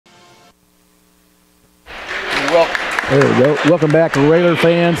welcome. There we go. Welcome back, Raider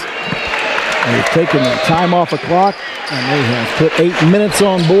fans. They've taken the time off the clock, and they have put 8 minutes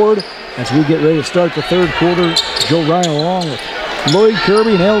on board as we get ready to start the third quarter. Joe Ryan along with Loyd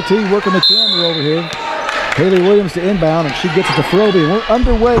Kirby and LT working the camera over here. Haley Williams to inbound, and she gets it to Froby. We're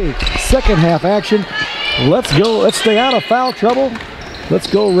underway. Second half action. Let's go. Let's stay out of foul trouble. Let's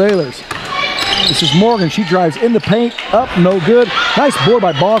go, Railers. This is Morgan. She drives in the paint. Up, no good. Nice board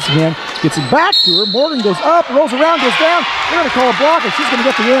by Bossingham. Gets it back to her. Morgan goes up, rolls around, goes down. They're going to call a block, and she's going to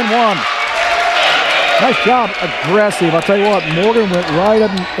get the N1. Nice job. Aggressive. I'll tell you what, Morgan went right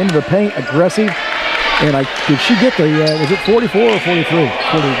up into the paint. Aggressive. And did she get the, was it 44 or 43?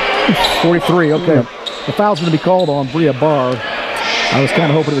 43, okay. Yeah. The foul's going to be called on Bria Barr. I was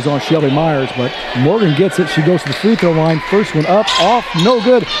kind of hoping it was on Shelby Myers, but Morgan gets it. She goes to the free throw line. First one up, off, no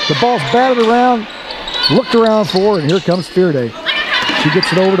good. The ball's batted around, looked around for, and here comes Fearday. She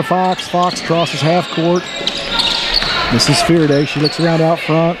gets it over to Fox. Fox crosses half court. This is Fearday. She looks around out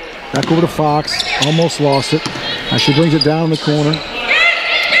front. Back over to Fox. Almost lost it. Now she brings it down in the corner.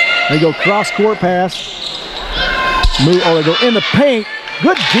 They go cross-court pass. Move. Oh, they go in the paint.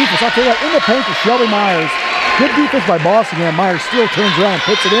 Good defense. I'll tell you what, in the paint for Shelby Myers. Good defense by Bossingham. Myers still turns around and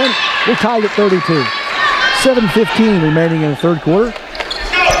puts it in. We're tied at 32. 7:15 remaining in the third quarter.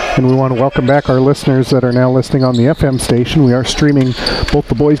 And we want to welcome back our listeners that are now listening on the FM station. We are streaming both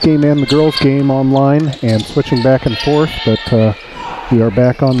the boys game and the girls game online and switching back and forth, but we are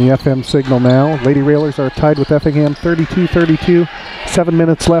back on the FM signal now. Lady Railers are tied with Effingham 32-32. 7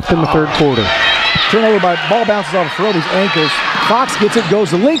 minutes left in the third quarter. Turnover by ball bounces off of Froby's ankles. Fox gets it,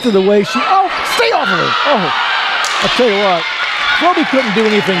 goes the length of the way. Stay off of her. Oh, I'll tell you what, Froby couldn't do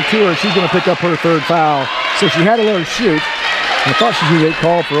anything to her. She's going to pick up her third foul, so she had to let her shoot. I thought she was going to get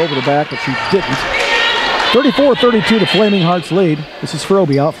called for over the back, but she didn't. 34-32, the Flaming Hearts lead. This is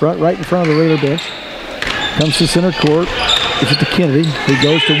Froby out front, right in front of the Raider bench. Comes to center court. Gives it to Kennedy. He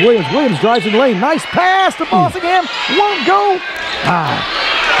goes to Williams. Williams drives in the lane. Nice pass to Bossingham. Won't go.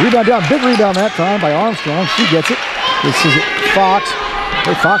 Rebound down. Big rebound that time by Armstrong. She gets it. This is Fox.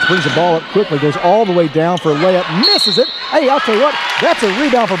 Hey, Fox brings the ball up quickly. Goes all the way down for a layup. Misses it. Hey, I'll tell you what. That's a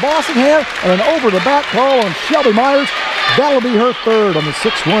rebound for Bossingham. And an over-the-back call on Shelby Myers. That'll be her third on the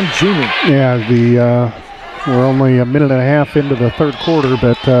 6'1 junior. Yeah, we're only a minute and a half into the third quarter,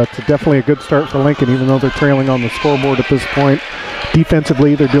 but it's definitely a good start for Lincoln, even though they're trailing on the scoreboard at this point.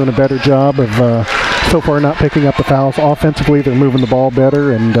 Defensively, they're doing a better job of so far not picking up the fouls. Offensively, they're moving the ball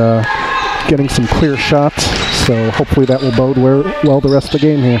better and getting some clear shots, so hopefully that will bode well the rest of the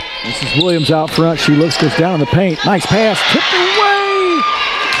game here. This is Williams out front. She goes down in the paint. Nice pass. Tipped away.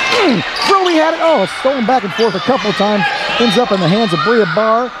 Froby had it. Oh, it's stolen back and forth a couple of times. Ends up in the hands of Bria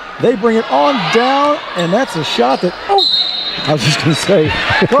Barr. They bring it on down, and that's a shot that, I was just going to say,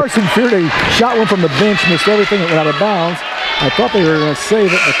 Carson Fearday shot one from the bench, missed everything, it went out of bounds. I thought they were going to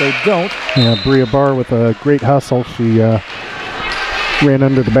save it, but they don't. Yeah, Bria Barr with a great hustle. She ran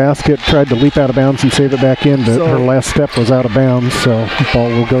under the basket, tried to leap out of bounds and save it back in, but her last step was out of bounds, so the ball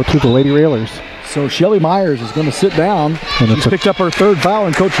will go to the Lady Railers. So Shelby Myers is going to sit down. She's picked up her third foul,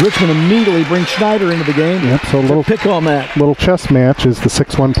 and Coach Richmond immediately brings Schneider into the game. Yep, so a little pick on that. Little chess match as the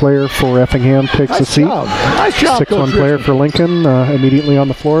 6'1 player for Effingham takes a seat. Nice job, 6'1 player for Lincoln immediately on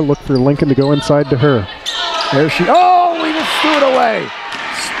the floor. Look for Lincoln to go inside to her. There she, we just threw it away.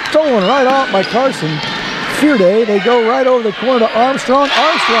 Stolen right off by Carson Fearday. They go right over the corner to Armstrong.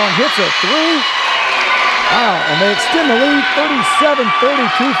 Armstrong hits a three. Wow, and they extend the lead,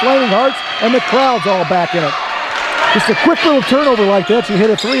 37-32 Flaming Hearts, and the crowd's all back in it. Just a quick little turnover like that, you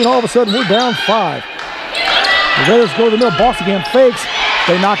hit a three, and all of a sudden we're down 5. The Raiders go to the middle, Bossingham fakes,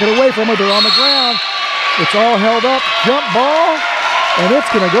 they knock it away from her, they're on the ground. It's all held up, jump ball, and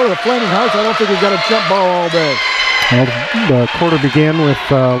it's going to go to the Flaming Hearts. I don't think we've got a jump ball all day. Well, the quarter began with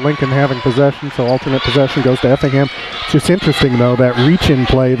Lincoln having possession, so alternate possession goes to Effingham. It's just interesting, though, that reach-in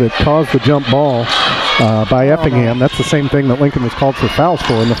play that caused the jump ball by Effingham. That's the same thing that Lincoln was called for fouls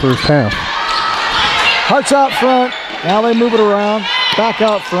for in the first half. Hearts out front. Now they move it around. Back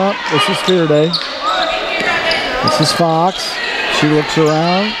out front. This is Fearday. This is Fox. She looks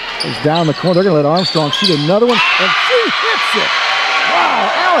around. Is down the corner. They're going to let Armstrong shoot another one, and she hits it.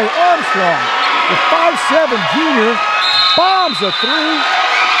 Wow, Allie Armstrong, the 5'7 junior, bombs a three.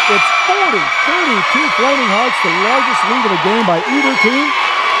 It's 40-32 Flaming Hearts, the largest lead of the game by either team.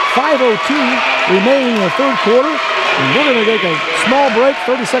 5:02 remaining in the third quarter, and we're going to take a small break,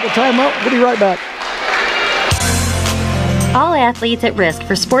 30-second timeout. We'll be right back. All athletes at risk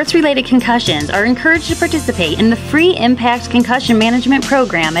for sports-related concussions are encouraged to participate in the free Impact Concussion Management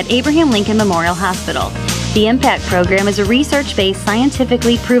Program at Abraham Lincoln Memorial Hospital. The IMPACT program is a research-based,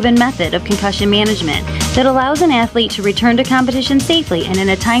 scientifically proven method of concussion management that allows an athlete to return to competition safely and in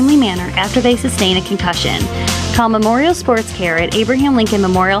a timely manner after they sustain a concussion. Call Memorial Sports Care at Abraham Lincoln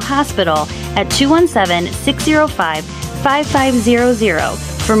Memorial Hospital at 217-605-5500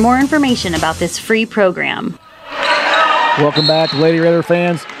 for more information about this free program. Welcome back, Lady Raider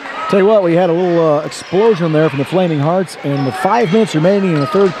fans. Tell you what, we had a little explosion there from the Flaming Hearts, and with 5 minutes remaining in the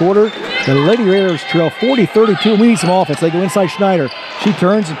third quarter, the Lady Raiders trail 40-32. We need some offense. They go inside Schneider. She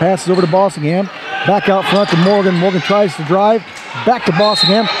turns and passes over to Bossingham. Back out front to Morgan. Morgan tries to drive. Back to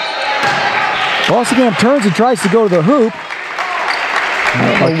Bossingham. Bossingham turns and tries to go to the hoop.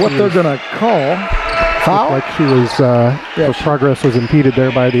 I don't know what they're going to call. Foul? Like she was, her progress was impeded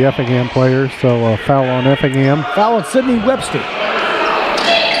there by the Effingham players, so foul on Effingham. Foul on Sydney Webster.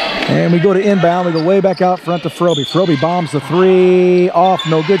 And we go to inbound. We go way back out front to Froby. Froby bombs the three. Off,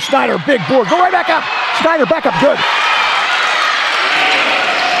 no good. Schneider, big board. Go right back up. Schneider, back up, good.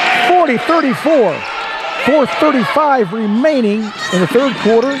 40-34. 4:35 remaining in the third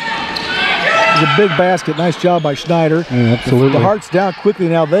quarter. It's a big basket. Nice job by Schneider. Yeah, absolutely. The Hearts down quickly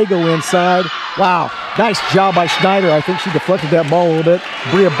now. They go inside. Wow. Nice job by Schneider. I think she deflected that ball a little bit.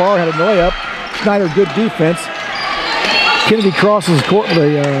 Bria Barr had a layup. Schneider, good defense. Kennedy crosses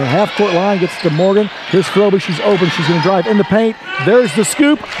the half-court line, gets to Morgan. Here's Froby. She's open. She's going to drive in the paint. There's the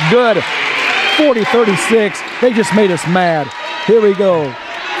scoop. Good. 40-36. They just made us mad. Here we go.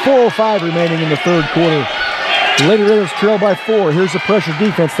 4:05 remaining in the third quarter. The Lady Raiders trail by 4. Here's the pressure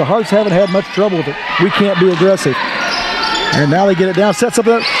defense. The Hearts haven't had much trouble with it. We can't be aggressive. And now they get it down. Sets up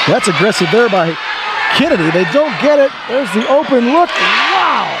that. That's aggressive there by Kennedy. They don't get it. There's the open look.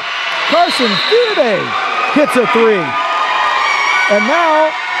 Wow. Carson Fearday hits a three. And now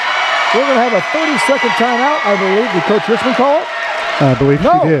we're going to have a 30-second timeout, I believe. Did Coach Richmond call it? I believe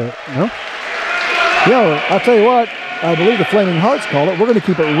she did. No? Yeah, I'll tell you what. I believe the Flaming Hearts called it. We're going to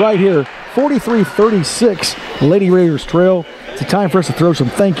keep it right here. 43-36. Lady Raiders trail. It's a time for us to throw some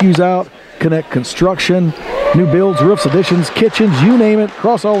thank yous out. Connect Construction, new builds, roofs, additions, kitchens, you name it.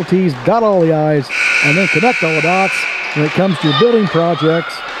 Cross all the T's, dot all the I's, and then connect all the dots when it comes to your building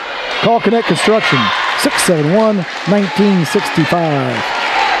projects. Call Connect Construction, 671-1965.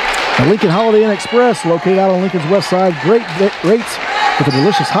 The Lincoln Holiday Inn Express, located out on Lincoln's west side. Great rates with a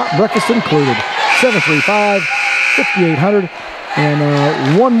delicious hot breakfast included. 735-5800. And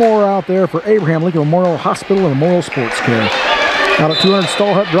one more out there for Abraham Lincoln Memorial Hospital and Memorial Sports Care. Out at 200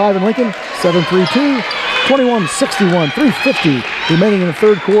 Stallhut Drive in Lincoln, 732-2161, 3:50 remaining in the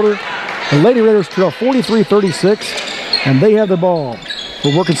third quarter. The Lady Raiders trail 43-36, and they have the ball.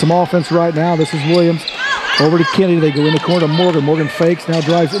 We're working some offense right now. This is Williams. Over to Kennedy. They go in the corner to Morgan. Morgan fakes, now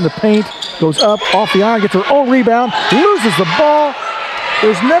drives in the paint, goes up, off the iron, gets her own rebound, loses the ball.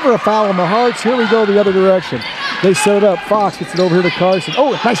 There's never a foul on the Hearts. Here we go the other direction. They set it up. Fox gets it over here to Carson.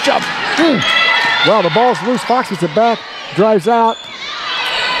 Oh, nice job. Wow, the ball's loose. Fox gets it back, drives out.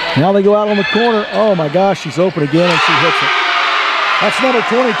 Now they go out on the corner. Oh my gosh, she's open again and she hits it. That's number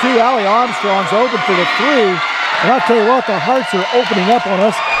 22, Allie Armstrong's open for the three. And I'll tell you what, the Hearts are opening up on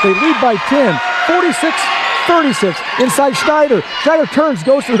us. They lead by 10, 46-36. Inside Schneider. Schneider turns,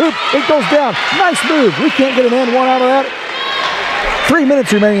 goes to the hoop. It goes down. Nice move. We can't get an and one out of that. 3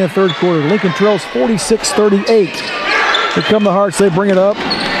 minutes remaining in the third quarter. Lincoln trails 46-38. Here come the Hearts. They bring it up.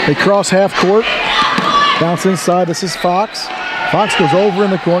 They cross half court. Bounce inside. This is Fox. Fox goes over in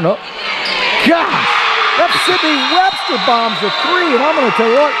the corner. Oh. Gosh! That's Sydney Webster bombs the three. And I'm going to tell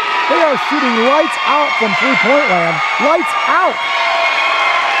you what, they are shooting lights out from three-point land. Lights out.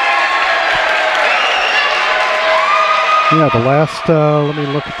 Yeah, the last, let me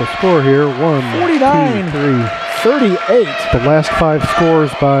look at the score here. 49, 38. The last 5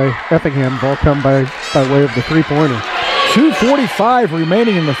 scores by Effingham have all come by way of the three-pointer. 2:45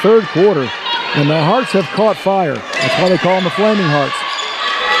 remaining in the third quarter, and the Hearts have caught fire. That's why they call them the Flaming Hearts.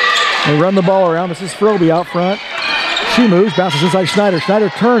 They run the ball around. This is Froby out front. She moves, bounces inside Schneider. Schneider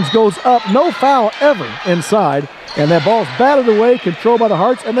turns, goes up. No foul ever inside, and that ball's batted away, controlled by the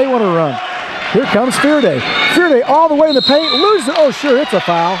Hearts, and they want to run. Here comes Fearday. Fearday all the way in the paint, loses it. Oh, sure, it's a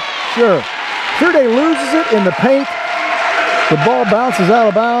foul. Sure. Fearday loses it in the paint. The ball bounces out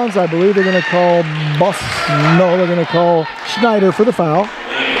of bounds. I believe they're going to call they're going to call Schneider for the foul.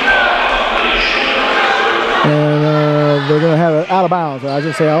 And they're going to have it out of bounds. I was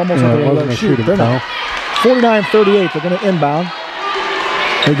going to say, I almost want to let them shoot. They're not. 49-38, they're going to inbound.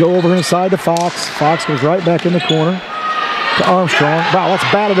 They go over inside to Fox. Fox goes right back in the corner to Armstrong. Wow, that's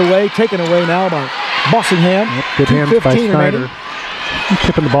batted away, taken away now by Bossingham. Yep, good hands by Schneider.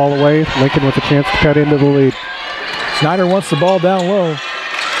 Tipping the ball away. Lincoln with a chance to cut into the lead. Schneider wants the ball down low.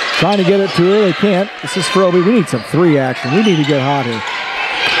 Trying to get it to her. They can't. This is Froby. We need some three action. We need to get hot here.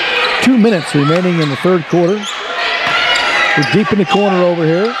 2 minutes remaining in the third quarter. We're deep in the corner over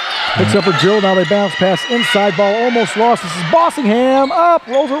here. Picks up for Jill. Now they bounce pass inside. Ball almost lost. This is Bossingham. Up.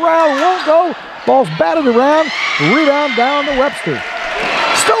 Rolls around. Won't go. Ball's batted around. Rebound down to Webster.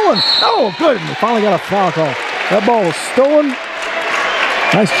 Stolen. Oh, good. And they finally got a foul call. That ball was stolen.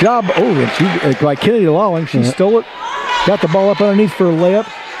 Nice job. Oh, and she, like Kennedy Lawling, she stole it. Got the ball up underneath for a layup.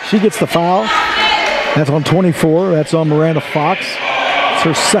 She gets the foul. That's on 24. That's on Miranda Fox. It's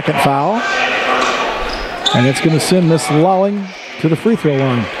her second foul. And it's going to send Miss Lawling to the free throw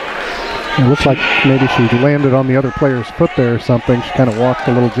line. It looks like maybe she landed on the other player's foot there or something. She kind of walked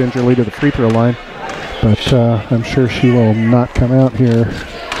a little gingerly to the free throw line. But I'm sure she will not come out here.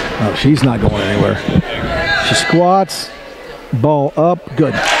 Oh, she's not going anywhere. She squats. Ball up.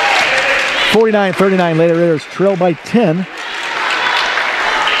 Good. 49-39. Lady Raiders trail by 10.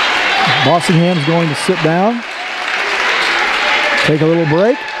 Bossingham's going to sit down. Take a little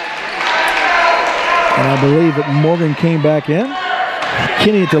break. And I believe that Morgan came back in.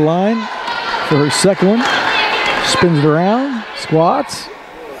 Kinney at the line for her second one. Spins it around. Squats.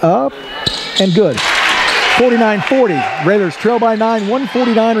 Up. And good. 49-40. Railers trail by 9.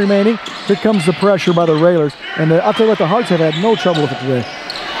 1:49 remaining. Here comes the pressure by the Railers. And I'll tell you what, the Hearts have had no trouble with it today.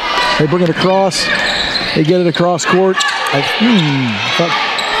 They bring it across. They get it across court. She didn't.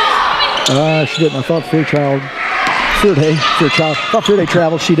 I thought Fairchild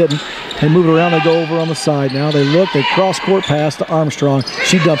traveled. She didn't. They move it around. They go over on the side now. They look. They cross court pass to Armstrong.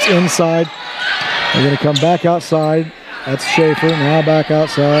 She dumps inside. They're going to come back outside. That's Schaefer. Now back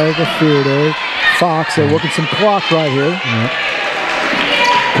outside to Fearday. Fox. They're working some clock right here.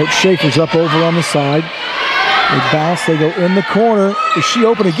 Coach Schaefer's up over on the side. They bounce. They go in the corner. Is she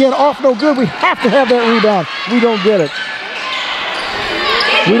open again? Off, no good. We have to have that rebound. We don't get it.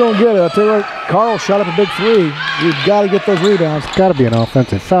 I'll tell you what, Carl shot up a big three. We've got to get those rebounds. Got to be an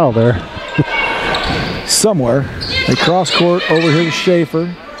offensive foul there. Somewhere. They cross court over here to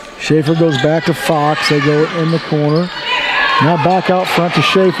Schaefer. Schaefer goes back to Fox. They go in the corner. Now back out front to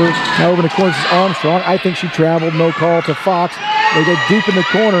Schaefer. Now over in the corner is Armstrong. I think she traveled. No call to Fox. They go deep in the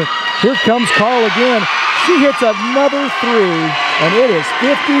corner. Here comes Carl again. She hits another three, and it is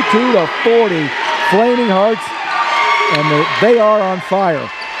 52-40. Flaming Hearts, and they are on fire.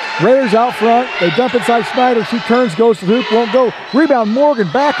 Raiders out front. They dump inside Schneider. She turns, goes to the hoop, won't go. Rebound Morgan,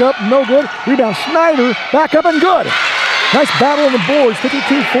 back up, no good. Rebound Schneider, back up and good. Nice battle on the boards,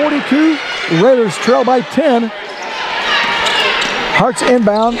 52-42. Raiders trail by 10. Hearts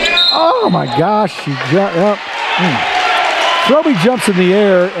inbound. Oh my gosh, she jumped up. Froby jumps in the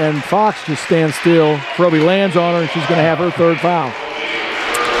air, and Fox just stands still. Froby lands on her, and she's going to have her third foul.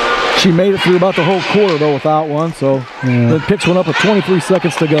 She made it through about the whole quarter, though, without one, so then picks one up with 23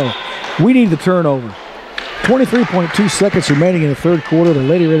 seconds to go. We need the turnover. 23.2 seconds remaining in the third quarter. The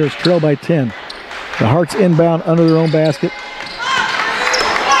Lady Raiders trail by 10. The Hearts inbound under their own basket.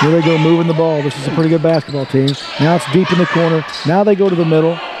 Here they go, moving the ball. This is a pretty good basketball team. Now it's deep in the corner. Now they go to the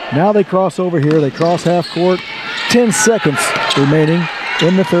middle. Now they cross over here. They cross half court. 10 seconds remaining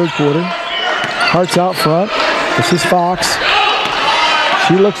in the third quarter. Hearts out front. This is Fox.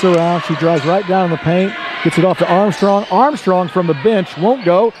 She looks around. She drives right down in the paint. Gets it off to Armstrong. Armstrong from the bench won't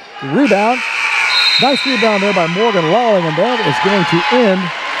go. Rebound. Nice rebound there by Morgan Lawling, and that is going to end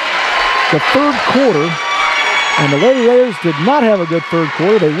the third quarter. And the Lady Raiders did not have a good third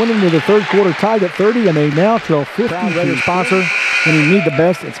quarter. They went into the third quarter tied at 30, and they now trail 50. Raiders sponsor. When you need the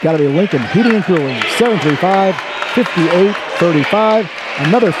best, it's got to be Lincoln Heating and Cooling. 735-5835.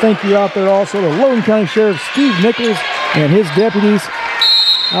 Another thank you out there also to Logan County Sheriff Steve Nichols and his deputies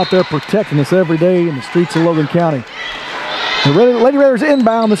out there protecting us every day in the streets of Logan County. The Lady Raiders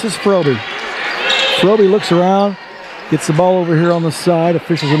inbound. This is Froby. Froby looks around, gets the ball over here on the side.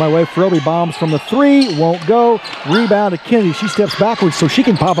 Officials in my way. Froby bombs from the three, won't go. Rebound to Kennedy. She steps backwards so she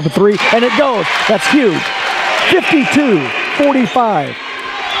can pop up a three, and it goes. That's huge. 52-45.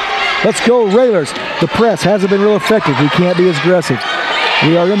 Let's go, Railers. The press hasn't been real effective. We can't be as aggressive.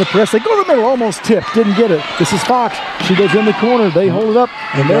 We are in the press. They go to the middle, almost tipped, didn't get it. This is Fox. She goes in the corner. They hold it up,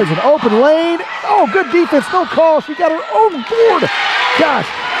 and there's an open lane. Oh, good defense, no call. She got her own board. Gosh,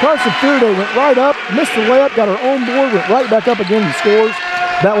 Carson Fearday went right up, missed the layup, got her own board, went right back up again and scores.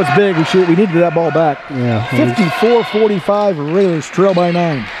 That was big. We needed that ball back. Yeah. 54-45, Railers trail by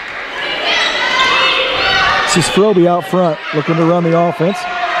 9. This is Froby out front, looking to run the offense.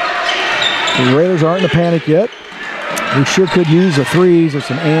 The Raiders aren't in a panic yet. We sure could use the threes or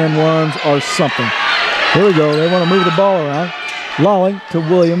some and ones or something. Here we go. They want to move the ball around. Lawling to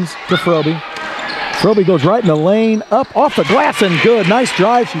Williams to Froby. Froby goes right in the lane, up off the glass and good. Nice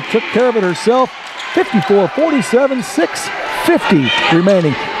drive. She took care of it herself. 54-47, 6:50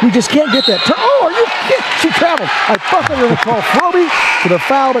 remaining. We just can't get that turn. Oh, are you kidding? She traveled. I thought they were going to call Froby for the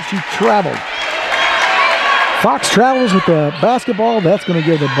foul, but she traveled. Fox travels with the basketball. That's going to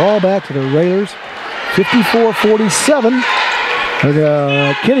give the ball back to the Raiders. 54-47.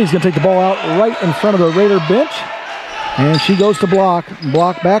 Kennedy's going to take the ball out right in front of the Raider bench. And she goes to block.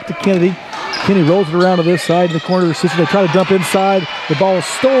 Block back to Kennedy. Kennedy rolls it around to this side in the corner of the sister. They try to dump inside. The ball is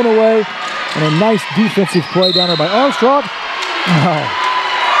stolen away. And a nice defensive play down there by Armstrong.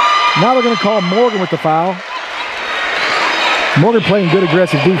 Now they're going to call Morgan with the foul. Morgan playing good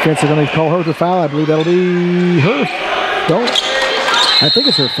aggressive defense. They're going to call her with the foul. I believe that'll be her. I think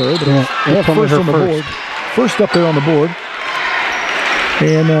it's her third, but it's first on the board. First up there on the board.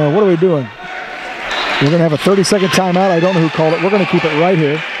 And what are we doing? We're going to have a 30-second timeout. I don't know who called it. We're going to keep it right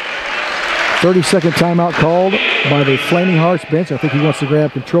here. 30-second timeout called by the Flaming Hearts bench. I think he wants to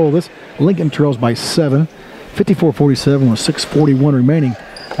grab control of this. Lincoln trails by 7. 54-47 with 6:41 remaining.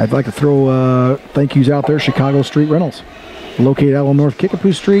 I'd like to throw thank yous out there. Chicago Street Rentals. Located out on North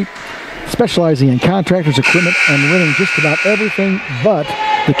Kickapoo Street. Specializing in contractors, equipment, and renting just about everything but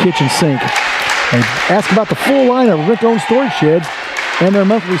the kitchen sink. And ask about the full line of rent-owned storage sheds and their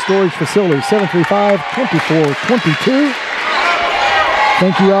monthly storage facilities. 735-2422.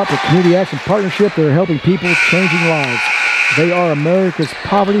 Thank you out to Community Action Partnership. They're helping people, changing lives. They are America's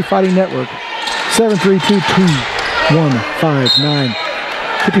poverty-fighting network. 732-2159.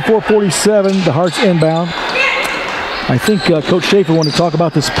 54-47, the Hearts inbound. I think Coach Schaefer wanted to talk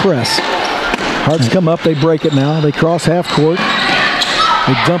about this press. Hearts come up, they break it now. They cross half court.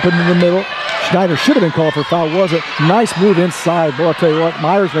 They dump it into the middle. Schneider should have been called for foul, wasn't. Nice move inside. Boy, I'll tell you what,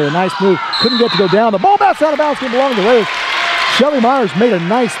 Myers made a nice move. Couldn't get to go down. The ball bounced out of bounds, didn't belong to the Raiders. Shelly Myers made a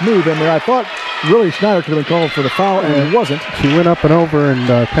nice move in there. I thought really Schneider could have been called for the foul, and it wasn't. She went up and over and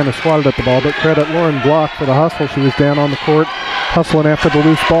kind of swatted at the ball, but credit Lauren Block for the hustle. She was down on the court, hustling after the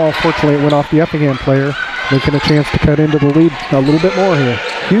loose ball. Fortunately, it went off the Effingham player, making a chance to cut into the lead a little bit more here.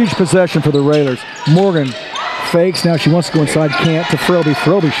 Huge possession for the Raiders. Morgan fakes. Now she wants to go inside. Can't to Froby.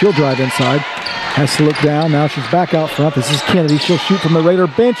 Froby, she'll drive inside. Has to look down. Now she's back out front. This is Kennedy. She'll shoot from the Raider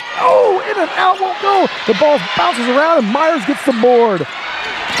bench. Oh, in and out, won't go. The ball bounces around, and Myers gets the board.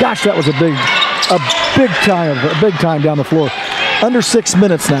 Gosh, that was a big time down the floor. Under 6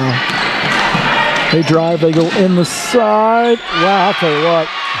 minutes now. They drive. They go in the side. Wow, I'll tell you what.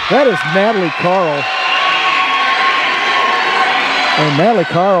 That is Natalie Carl. And Natalie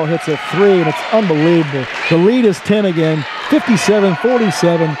Carl hits a three, and it's unbelievable. The lead is 10 again.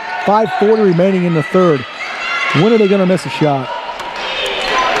 57-47. 5:40 remaining in the third. When are they going to miss a shot?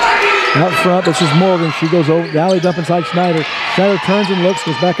 Out front, this is Morgan. She goes over. Now they dump inside Schneider. Schneider turns and looks,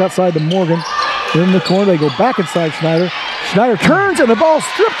 goes back outside to Morgan. In the corner, they go back inside Schneider. Schneider turns, and the ball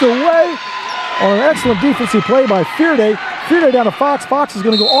stripped away on an excellent defensive play by Fearday. Fearday down to Fox. Fox is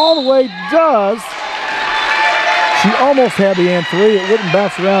going to go all the way. Does. She almost had the and three. It wouldn't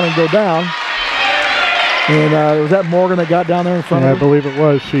bounce around and go down. And was that Morgan that got down there in front of her? I believe it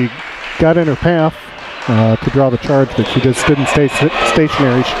was. She got in her path to draw the charge, but she just didn't stay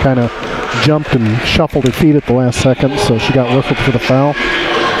stationary. She kind of jumped and shuffled her feet at the last second, so she got whistled for the foul.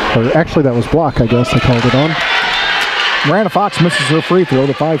 Or actually, that was block, I guess they called it on. Miranda Fox misses her free throw,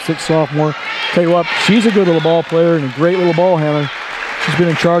 the 5'6" sophomore. Tell you what, she's a good little ball player and a great little ball handler. She's been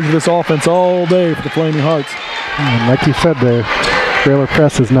in charge of this offense all day for the Flaming Hearts. And like you said, the trailer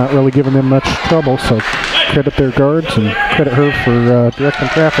press is not really giving them much trouble, so credit their guards and credit her for directing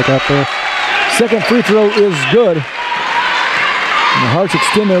traffic out there. Second free throw is good. And the Hearts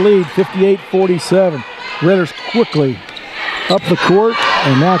extend their lead, 58-47. Raiders quickly up the court,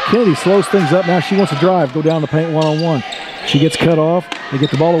 and now Kennedy slows things up. Now she wants to drive, go down the paint one-on-one. She gets cut off. They get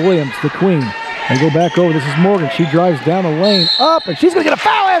the ball to Williams, the queen. They go back over. This is Morgan. She drives down the lane, up, and she's going to get a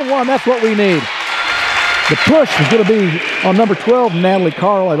foul and one. That's what we need. The push is going to be on number 12, Natalie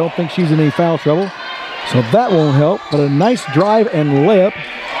Carl. I don't think she's in any foul trouble, so that won't help. But a nice drive and layup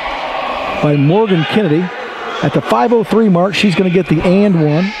by Morgan Kennedy. At the 5:03 mark, she's going to get the and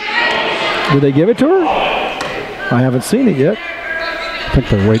one. Did they give it to her? I haven't seen it yet. I think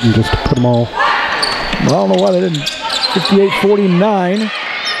they're waiting just to put them all. Well, I don't know why they didn't. 58-49.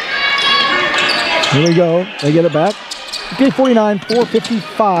 Here we go. They get it back. 58-49,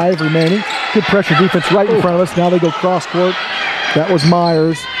 4:55 remaining. Good pressure defense right in front of us. Now they go cross court. That was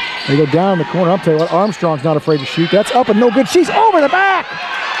Myers. They go down in the corner. I'll tell you what, Armstrong's not afraid to shoot. That's up and no good. She's over the back.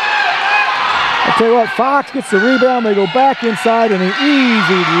 I'll tell you what, Fox gets the rebound. They go back inside, and an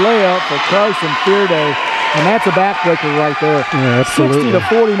easy layup for Carson Fearday. And that's a backbreaker right there. Yeah, absolutely.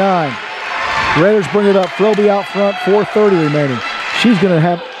 60-49. Raiders bring it up. Froby out front, 4:30 remaining. She's going to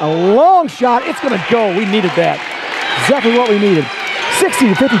have a long shot. It's going to go. We needed that. Exactly what we needed.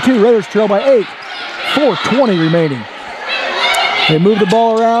 60-52. Raiders trail by 8. 4:20 remaining. They move the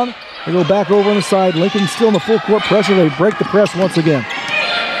ball around. They go back over on the side. Lincoln still in the full court pressure. They break the press once again.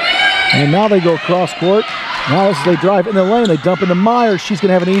 And now they go cross court. Now they drive in the lane. They dump into Myers. She's going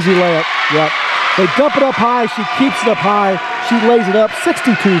to have an easy layup. Yep. They dump it up high. She keeps it up high. She lays it up.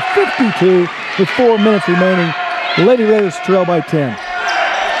 62-52 with 4 minutes remaining. The Lady Raiders trail by 10.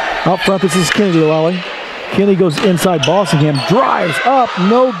 Out front, this is Kennedy allowing. Kennedy goes inside Bossingham. Drives up.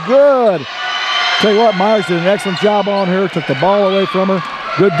 No good. Tell you what, Myers did an excellent job on her. Took the ball away from her.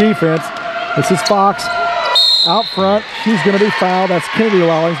 Good defense. This is Fox out front. She's going to be fouled. That's Kennedy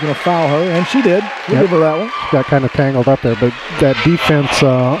Lawling's going to foul her, and she did. We'll give her that one. She got kind of tangled up there, but that defense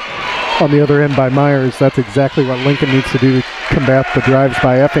on the other end by Myers, that's exactly what Lincoln needs to do to combat the drives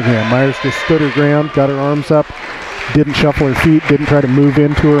by Effingham. Myers just stood her ground, got her arms up, didn't shuffle her feet, didn't try to move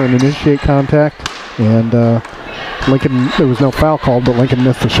into her and initiate contact, and Lincoln, there was no foul called, but Lincoln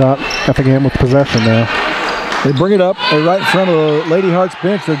missed the shot. Effingham with possession now. They bring it up. They're right in front of the Lady Hearts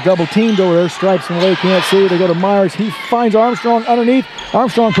bench. They're double teamed over there. Stripes in the way, can't see. They go to Myers. He finds Armstrong underneath.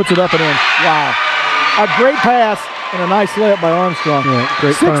 Armstrong puts it up and in. Wow. A great pass and a nice layup by Armstrong. Yeah,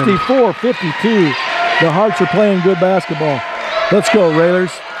 great 64-52. The Hearts are playing good basketball. Let's go,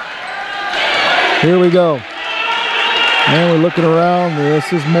 Raiders. Here we go. And we're looking around.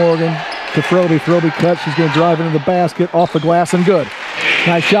 This is Morgan to Froby. Froby cuts. She's going to drive into the basket, off the glass, and good.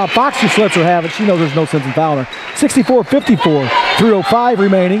 Nice shot. Fox just lets her have it. She knows there's no sense in fouling her. 64-54. 3:05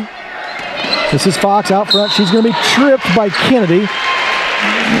 remaining. This is Fox out front. She's going to be tripped by Kennedy.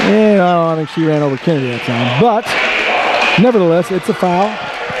 And I don't think she ran over Kennedy that time. But, nevertheless, it's a foul.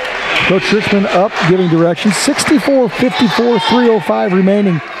 Coach Richmond up, giving direction. 64-54. 3:05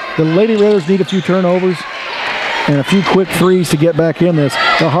 remaining. The Lady Raiders need a few turnovers and a few quick threes to get back in this.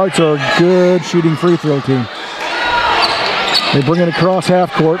 The Hearts are a good shooting free throw team. They bring it across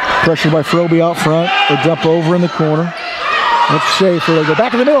half court. Pressured by Froby out front. They dump over in the corner. That's Schaefer. They go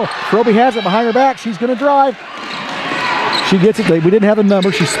back in the middle. Froby has it behind her back. She's going to drive. She gets it. We didn't have the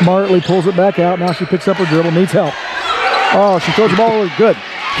number. She smartly pulls it back out. Now she picks up her dribble. Needs help. Oh, she throws the ball away. Good.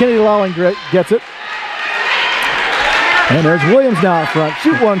 Kennedy Lowling gets it. And there's Williams now out front.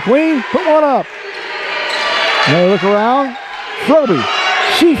 Shoot one, Queen. Put one up. Now they look around. Froby.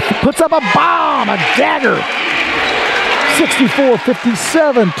 She puts up a bomb. A dagger.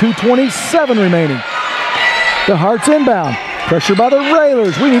 64-57, 2:27 remaining. The Hearts inbound. Pressure by the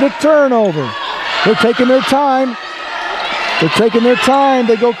Railers. We need a turnover. They're taking their time. They're taking their time.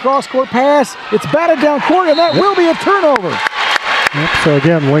 They go cross-court pass. It's batted down court, and that will be a turnover. Yep, so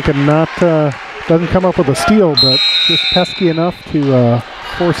again, Lincoln doesn't come up with a steal, but just pesky enough to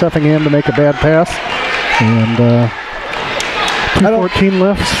force Effingham to make a bad pass. And 2:14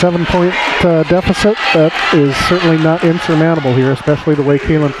 left, 7-point deficit. That is certainly not insurmountable here, especially the way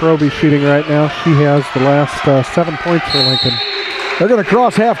Kaylin Froby's shooting right now. She has the last 7 points for Lincoln. They're going to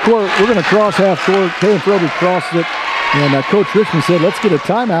cross half court. We're going to cross half court. Kaylin Froby crosses it. And Coach Richmond said, let's get a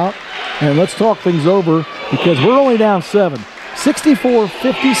timeout and let's talk things over because we're only down 7.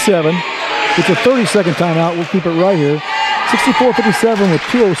 64-57. It's a 30-second timeout. We'll keep it right here. 64-57 with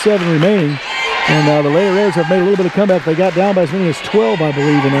 2:07 remaining. And the Lady Raiders have made a little bit of comeback. They got down by as many as 12, I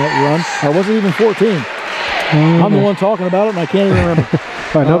believe, in that run. Or was it even 14? I'm the one talking about it, and I can't even remember.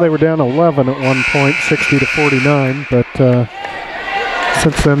 I know they were down 11 at one point, 60-49, but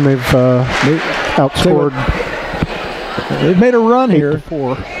since then they've outscored. They've made a run here.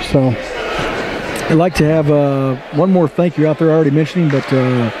 4, so. I'd like to have one more thank you out there already mentioning, but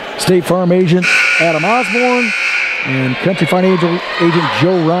State Farm agent Adam Osborne and Country Financial agent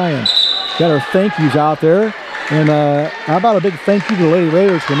Joe Ryan. Got our thank yous out there. And how about a big thank you to the Lady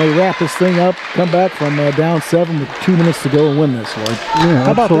Raiders when they wrap this thing up, come back from down 7 with 2 minutes to go and win this, Lloyd. Yeah,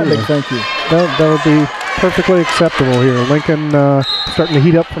 how about absolutely. that big thank you? That would be perfectly acceptable here. Lincoln starting to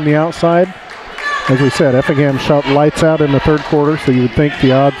heat up from the outside. As we said, Effingham shot lights out in the third quarter, so you would think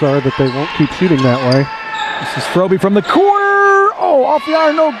the odds are that they won't keep shooting that way. This is Froby from the corner. Oh, off the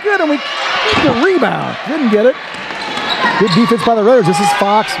iron, no good, and we get the rebound. Didn't get it. Good defense by the Raiders. This is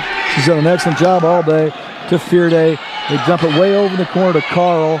Fox. She's done an excellent job all day. To Fearday. They dump it way over in the corner to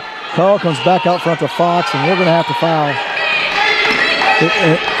Carl. Carl comes back out front to Fox, and we're going to have to foul.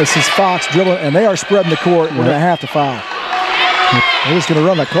 This is Fox dribbling, and they are spreading the court. We're going to have to foul. They're just going to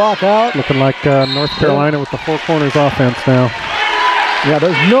run the clock out. Looking like North Carolina with the four corners offense now. Yeah,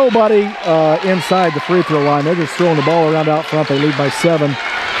 there's nobody inside the free throw line. They're just throwing the ball around out front. They lead by 7.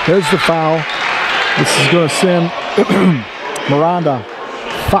 There's the foul. This is going to send Miranda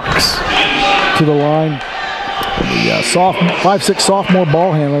Fox to the line. The 5'6" sophomore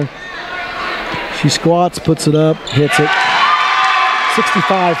ball handler. She squats, puts it up, hits it.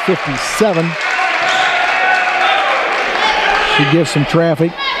 65-57. She gives some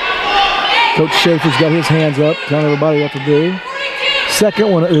traffic. Coach Schaefer's got his hands up, telling everybody what to do.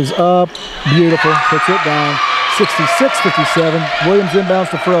 Second one is up. Beautiful. Puts it down. 66-57. Williams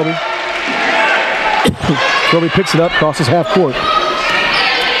inbounds to Froby. Froby picks it up, crosses half court.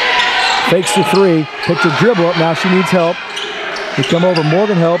 Fakes the three. Picks a dribble up. Now she needs help. They come over.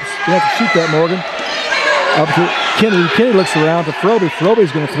 Morgan helps. You have to shoot that, Morgan. Up to Kennedy. Kennedy looks around to Froby.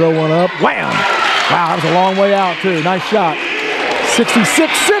 Froby's going to throw one up. Wham! Wow, that was a long way out, too. Nice shot.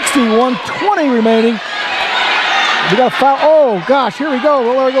 66-60. 1:20 remaining. We got a foul. Oh, gosh. Here we go.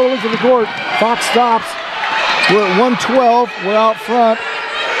 We'll let her go look at the court. Fox stops. We're at 112. We're out front.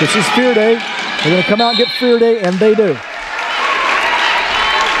 This is Fear Day. They're going to come out and get Fear Day, and they do.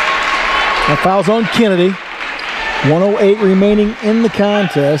 That foul's on Kennedy. 1:08 remaining in the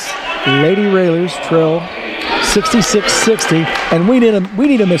contest. Lady Railers trail 66-60, and we need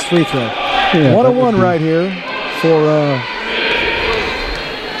a missed free throw. Yeah, 1-1 right here for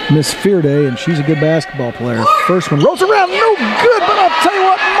Miss Fear Day, and she's a good basketball player. First one rolls around, no good, but I'll tell you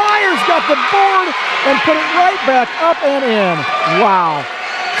what, Myers got the board and put it right back up and in. Wow.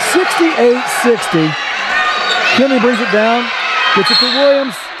 68-60. Kennedy brings it down, gets it to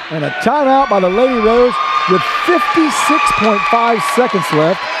Williams, and a timeout by the Lady Railers with 56.5 seconds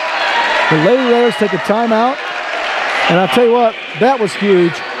left. The Lady Railers take a timeout, and I'll tell you what, that was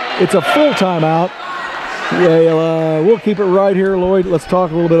huge. It's a full timeout. We'll keep it right here, Lloyd. Let's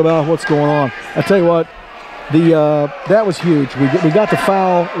talk a little bit about what's going on. I'll tell you what, that was huge. We got the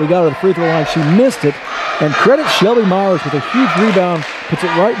foul. We got her to the free throw line. She missed it, and credit Shelby Myers with a huge rebound, puts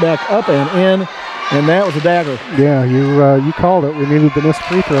it right back up and in. And that was a dagger. Yeah, you called it. We needed the missed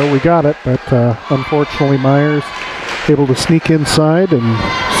free throw. We got it, but unfortunately Myers able to sneak inside and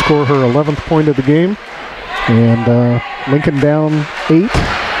score her 11th point of the game. And Lincoln down 8,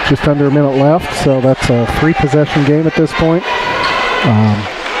 just under a minute left. So that's a 3-possession game at this point.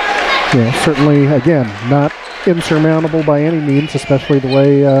 Certainly, again, not insurmountable by any means, especially the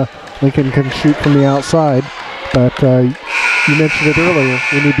way Lincoln can shoot from the outside. But you mentioned it earlier.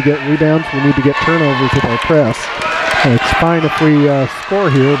 We need to get rebounds. We need to get turnovers with our press. It's fine if we score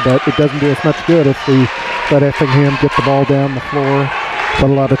here, but it doesn't do us much good if we let Effingham get the ball down the floor, let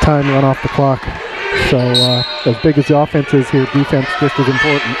a lot of time run off the clock. So as big as the offense is here, defense just as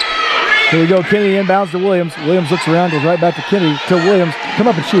important. Here we go. Kennedy inbounds to Williams. Williams looks around, goes right back to Kennedy, to Williams. Come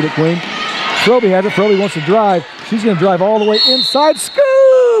up and shoot it, Queen. Froby has it. Froby wants to drive. She's going to drive all the way inside.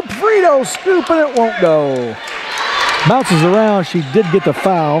 Scoop! Frito scoop, and it won't go. Bounces around. She did get the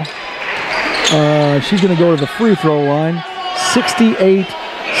foul. She's going to go to the free throw line.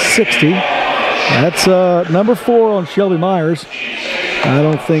 68-60. That's number 4 on Shelby Myers. I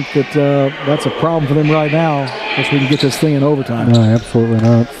don't think that that's a problem for them right now. Unless we can get this thing in overtime. No, absolutely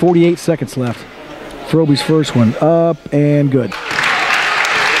not. 48 seconds left. Froby's first one up and good.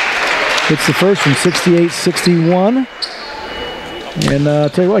 It's the first one, 68-61. And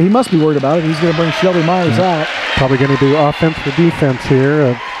tell you what, he must be worried about it. He's going to bring Shelby Myers out. Probably going to do offense for defense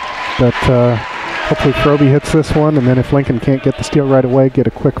here. But hopefully Froby hits this one. And then if Lincoln can't get the steal right away, get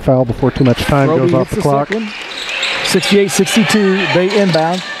a quick foul before too much time goes off the clock. 68-62, they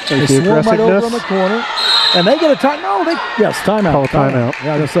inbound. They swarm right over on the corner. And they get a time. No, timeout. Call timeout.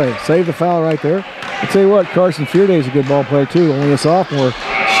 Yeah, I was going to say, save the foul right there. I'll tell you what, Carson Fearday is a good ball player too, only a sophomore.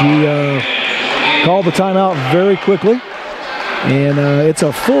 She called the timeout very quickly. And it's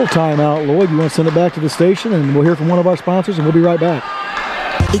a full timeout. Lloyd, you want to send it back to the station, and we'll hear from one of our sponsors, and we'll be right back.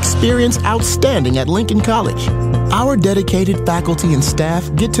 Experience outstanding at Lincoln College. Our dedicated faculty and staff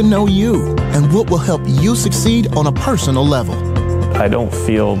get to know you and what will help you succeed on a personal level. I don't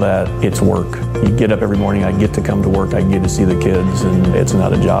feel that it's work. You get up every morning, I get to come to work, I get to see the kids, and it's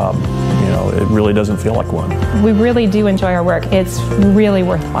not a job. You know, it really doesn't feel like one. We really do enjoy our work. It's really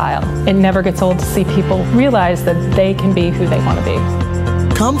worthwhile. It never gets old to see people realize that they can be who they want to be.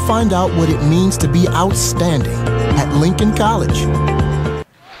 Come find out what it means to be outstanding at Lincoln College.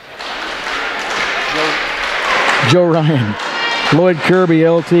 Joe Ryan, Loyd Kirby,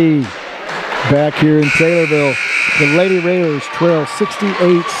 LT, back here in Taylorville. The Lady Railers trail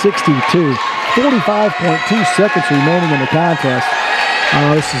 68-62. 45.2 seconds remaining in the contest.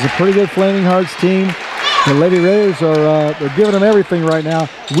 This is a pretty good Flaming Hearts team. The Lady Railers are they're giving them everything right now.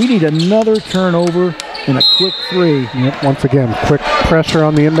 We need another turnover and a quick 3. Yep, once again, quick pressure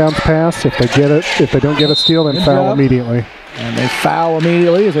on the inbounds pass. If they get it, if they don't get a steal, then foul immediately. And they foul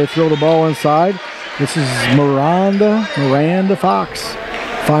immediately as they throw the ball inside. This is Miranda Fox,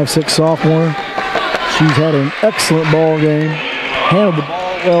 5'6" sophomore. She's had an excellent ball game.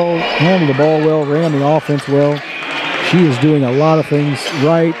 Handled the ball well, ran the offense well. She is doing a lot of things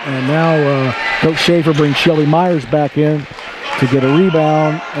right, and now Coach Schaefer brings Shelly Myers back in to get a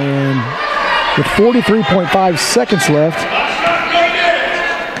rebound, and with 43.5 seconds left,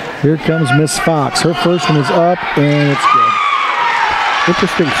 here comes Miss Fox. Her first one is up, and it's good.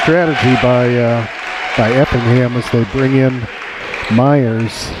 Interesting strategy by Effingham as they bring in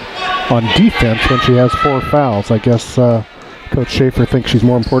Myers on defense when she has 4 fouls. I guess Coach Schaefer thinks she's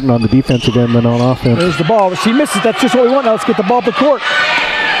more important on the defensive end than on offense. There's the ball. She misses. That's just what we want. Now let's get the ball up the court.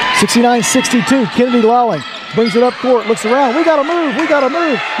 69-62. Kennedy Lowling brings it up court. Looks around. We got to move. We got to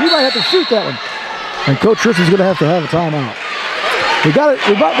move. We might have to shoot that one. And Coach Richard's going to have a timeout. We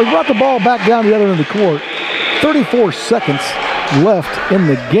brought the ball back down the other end of the court. 34 seconds left in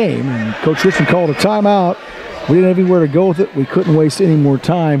the game. And Coach Richard called a timeout. We didn't have anywhere to go with it. We couldn't waste any more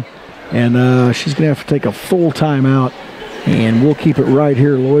time. And she's going to have to take a full timeout. And we'll keep it right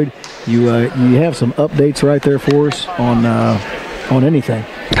here, Lloyd. You have some updates right there for us on anything.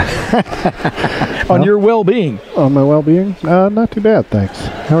 On your well-being. On my well-being? Not too bad, thanks.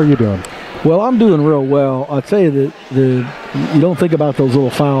 How are you doing? Well, I'm doing real well. I'll tell you that you don't think about those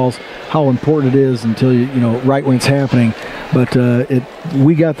little fouls, how important it is until you right when it's happening. But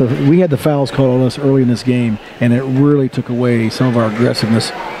we had the fouls called on us early in this game, and it really took away some of our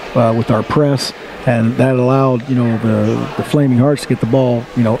aggressiveness with our press, and that allowed the Flaming Hearts to get the ball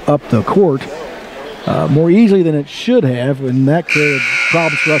up the court more easily than it should have, and that created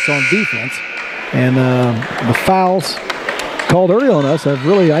problems for us on defense. And the fouls called early on us have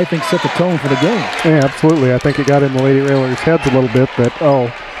really, I think, set the tone for the game. Yeah, absolutely. I think it got in the Lady Railers' heads a little bit that,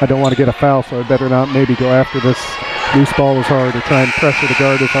 I don't want to get a foul, so I better not maybe go after this loose ball as hard or try and pressure the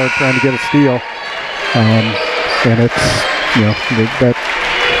guard as hard trying to get a steal. And it's, that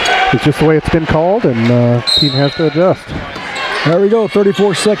is just the way it's been called, and the team has to adjust. There we go,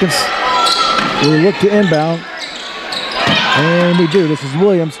 34 seconds. We look to inbound, and we do. This is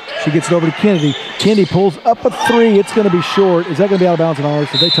Williams. She gets it over to Kennedy. Kennedy pulls up a 3. It's going to be short. Is that going to be out of bounds on ours?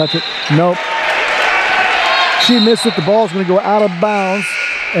 Did they touch it? Nope. She missed it. The ball's going to go out of bounds,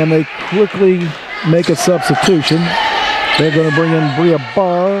 and they quickly make a substitution. They're going to bring in Bria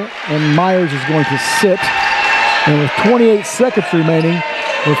Barr, and Myers is going to sit. And with 28 seconds remaining,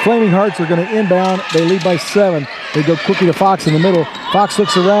 the Flaming Hearts are going to inbound. They lead by 7. They go quickly to Fox in the middle. Fox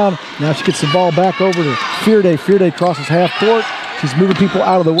looks around. Now she gets the ball back over to Fearday. Fearday crosses half court. She's moving people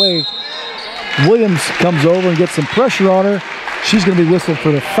out of the way. Williams comes over and gets some pressure on her. She's going to be whistled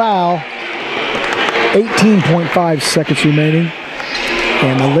for the foul. 18.5 seconds remaining.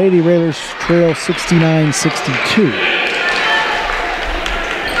 And the Lady Railers trail 69-62.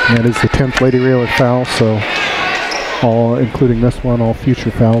 That is the 10th Lady Railer foul, so all, including this one, all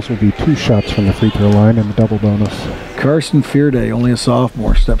future fouls will be 2 shots from the free throw line and a double bonus. Carson Fearday, only a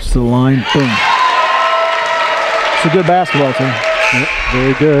sophomore, steps to the line. Boom. It's a good basketball team. Yep,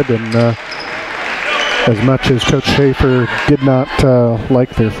 very good, and as much as Coach Schaefer did not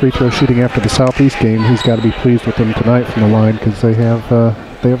like their free throw shooting after the Southeast game, he's got to be pleased with them tonight from the line because they have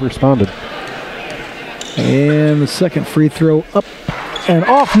responded. And the second free throw up and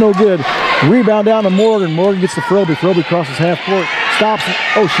off, no good. Rebound down to Morgan. Morgan gets to Froby. Froby crosses half court. Stops.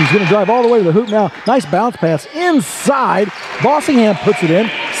 Oh, she's going to drive all the way to the hoop now. Nice bounce pass inside. Bossingham puts it in.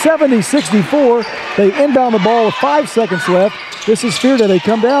 70-64. They inbound the ball with 5 seconds left. This is Fearday. They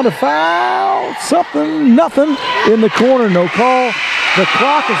come down to foul. Nothing in the corner. No call. The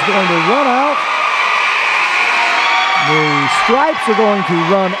clock is going to run out. The stripes are going to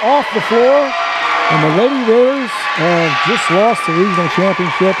run off the floor. And the Lady Railers have just lost the regional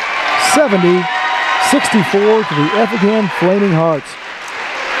championship 70-64 to the Effingham Flaming Hearts.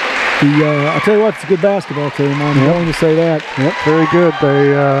 I'll tell you what, it's a good basketball team. I'm willing to say that. Yep, very good.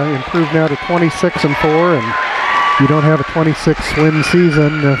 They improved now to 26-4, and you don't have a 26-win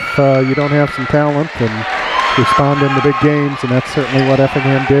season if you don't have some talent and respond in the big games, and that's certainly what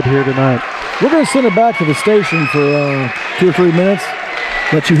Effingham did here tonight. We're going to send it back to the station for 2 or 3 minutes,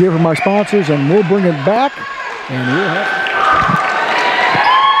 let you hear from our sponsors, and we'll bring it back, and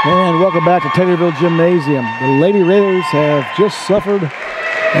welcome back to Taylorville Gymnasium. The Lady Railers have just suffered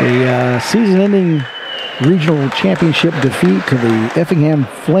a season-ending regional championship defeat to the Effingham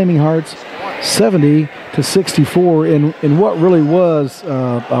Flaming Hearts, 70-64 in what really was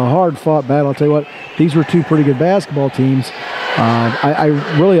a hard-fought battle. I'll tell you what, these were 2 pretty good basketball teams.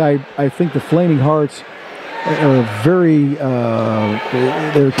 I think the Flaming Hearts are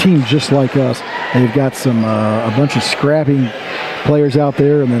they're a team just like us. They've got a bunch of scrapping players out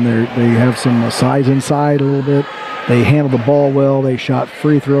there, and then they have some size inside a little bit. They handled the ball well. They shot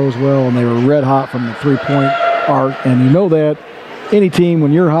free throws well, and they were red hot from the three-point arc. And you know that any team,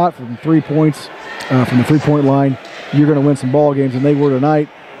 when you're hot from 3 points, from the three-point line, you're going to win some ball games, and they were tonight.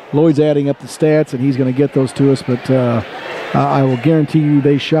 Lloyd's adding up the stats, and he's going to get those to us, but I will guarantee you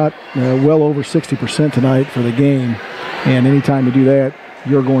they shot well over 60% tonight for the game, and anytime you do that,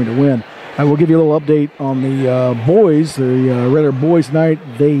 you're going to win. I will give you a little update on the boys. The Raider boys tonight,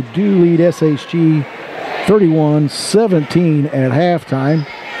 they do lead SHG 31-17 at halftime.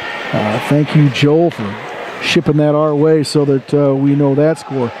 Thank you, Joel, for shipping that our way so that we know that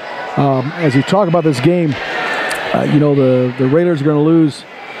score. As we talk about this game, the Raiders are going to lose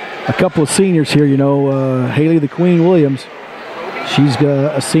a couple of seniors here. Haley the Queen Williams, she's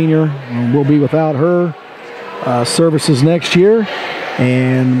a senior, and we'll be without her services next year.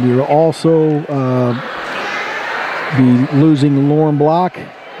 And we will also be losing Lauren Block,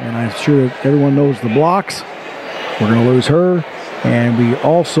 and I'm sure that everyone knows the Blocks. We're going to lose her. And we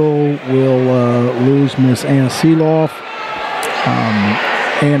also will lose Miss Anna Seeloff,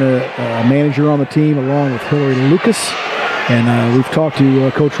 and a manager on the team, along with Hillary Lucas. And we've talked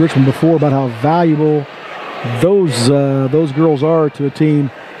to Coach Richmond before about how valuable those girls are to a team.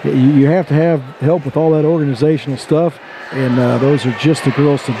 You have to have help with all that organizational stuff, and those are just the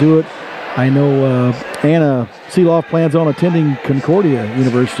girls to do it. I know Anna Seeloff plans on attending Concordia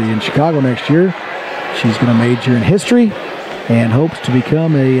University in Chicago next year. She's going to major in history and hopes to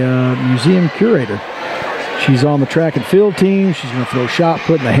become a museum curator. She's on the track and field team. She's going to throw shot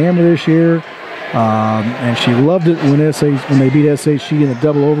put in the hammer this year. And she loved it when they beat SHG in the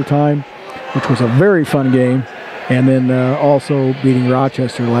double overtime, which was a very fun game. And then also beating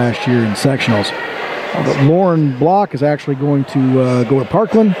Rochester last year in sectionals. Lauren Block is actually going to go to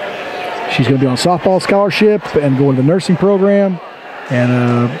Parkland. She's going to be on a softball scholarship and go into the nursing program.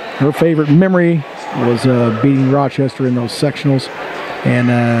 And her favorite memory was beating Rochester in those sectionals. And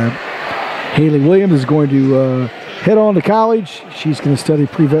Haley Williams is going to head on to college. She's going to study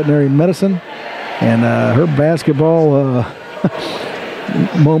pre-veterinary medicine. And her basketball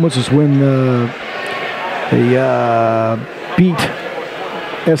moments is when they beat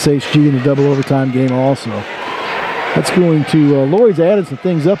SHG in the double overtime game also. That's going to, Lloyd's added some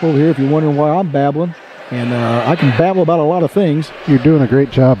things up over here if you're wondering why I'm babbling. And I can babble about a lot of things. You're doing a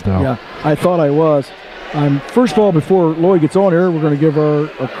great job, though. Yeah, I thought I was. First of all, before Lloyd gets on here, we're going to give our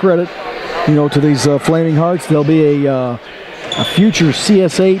credit, to these Flaming Hearts. They'll be a future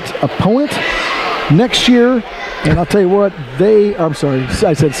CS8 opponent next year. And I'll tell you what, I'm sorry,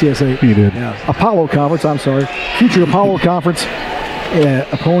 I said CS8. You did. Yeah, Apollo Conference, I'm sorry. Future Apollo Conference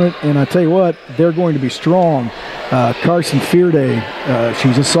opponent. And I tell you what, they're going to be strong. Carson Fearday,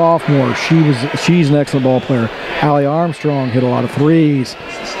 she's a sophomore. She's an excellent ball player. Allie Armstrong hit a lot of threes.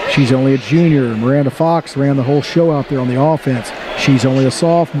 She's only a junior. Miranda Fox ran the whole show out there on the offense. She's only a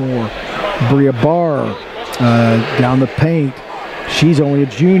sophomore. Bria Barr down the paint. She's only a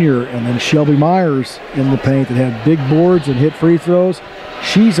junior. And then Shelby Myers in the paint that had big boards and hit free throws.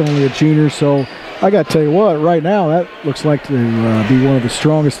 She's only a junior. So I got to tell you what, right now that looks like to be one of the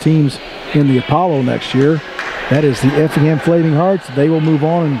strongest teams in the Apollo next year. That is the Effingham Flaming Hearts. They will move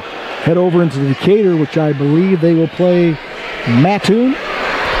on and head over into the Decatur, which I believe they will play Mattoon.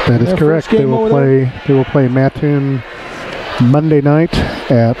 That is correct. They will play Mattoon Monday night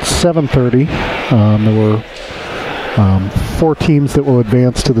at 7:30. There were 4 teams that will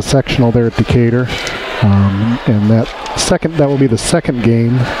advance to the sectional there at Decatur, and that will be the second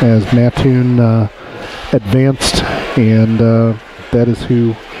game as Mattoon advanced, and that is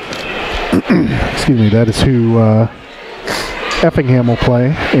who. That is who Effingham will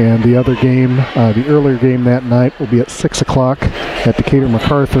play, and the other game, the earlier game that night, will be at 6 o'clock at Decatur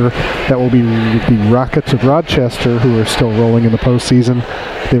MacArthur. That will be the Rockets of Rochester, who are still rolling in the postseason.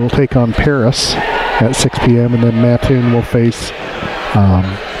 They will take on Paris at 6 p.m., and then Mattoon will face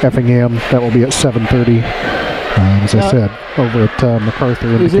Effingham. That will be at 7:30, as I said, over at MacArthur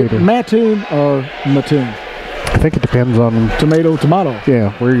in Decatur. Is it Mattoon or Mattoon? I think it depends on tomato.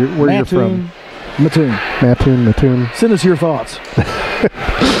 Yeah, where you're from. Mattoon. Send us your thoughts.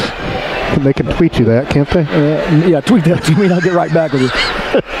 They can tweet you that, can't they? Yeah, tweet that to me and I'll get right back with you.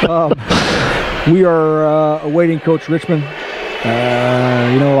 We are awaiting Coach Richmond.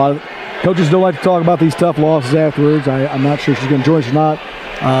 A lot of coaches don't like to talk about these tough losses afterwards. I'm not sure if she's going to join us or not.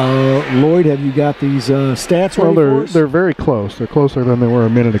 Lloyd, have you got these stats ready for us? They're very close. They're closer than they were a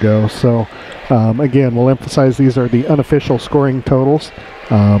minute ago. So, again, we'll emphasize these are the unofficial scoring totals.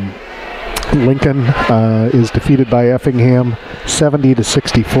 Lincoln is defeated by Effingham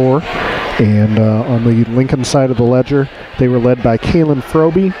 70-64. And on the Lincoln side of the ledger, they were led by Kaylin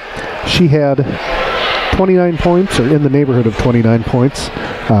Froby. She had 29 points, or in the neighborhood of 29 points.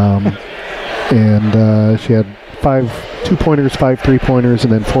 And she had 5 2-pointers, 5 3-pointers,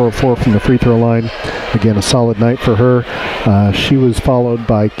 and then 4 of 4 from the free throw line. Again, a solid night for her. She was followed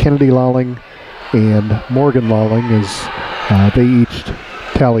by Kennedy Lolling and Morgan Lolling as they each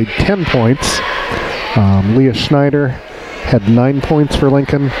tallied 10 points. Leah Schneider had 9 points for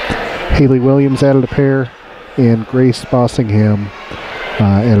Lincoln. Haley Williams added a pair, and Grace Bossingham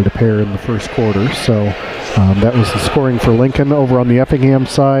added a pair in the first quarter. So that was the scoring for Lincoln. Over on the Effingham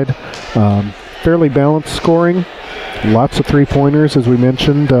side, fairly balanced scoring. Lots of 3-pointers, as we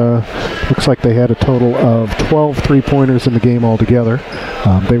mentioned. Looks like they had a total of 12 3-pointers in the game altogether.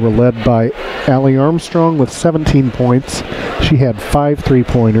 They were led by Allie Armstrong with 17 points. She had 5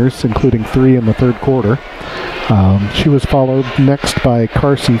 3-pointers, including 3 in the third quarter. She was followed next by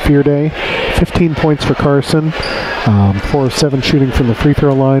Carsey Fearday, 15 points for Carson, 4 of 7 shooting from the free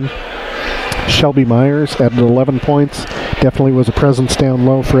throw line. Shelby Myers added 11 points, definitely was a presence down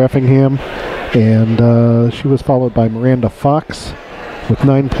low for Effingham. And she was followed by Miranda Fox with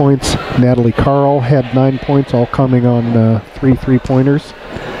 9 points. Natalie Carl had 9 points, all coming on 3 3-pointers.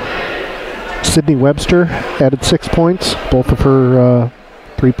 Sydney Webster added 6 points, both of her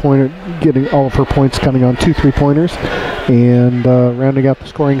 3-pointer, getting all of her points coming on 2 3-pointers. And rounding out the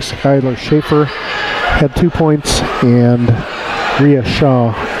scoring, Skylar Schaefer had 2 points, and Rhea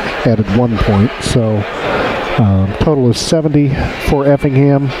Shaw added 1 point. So total is 70 for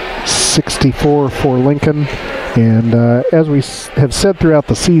Effingham, 64 for Lincoln. And as we have said throughout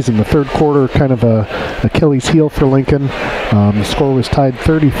the season, the third quarter kind of a Achilles heel for Lincoln. The score was tied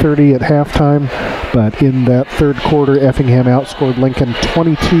 30-30 at halftime, but in that third quarter, Effingham outscored Lincoln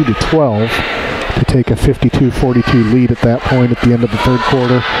 22-12 to take a 52-42 lead at that point at the end of the third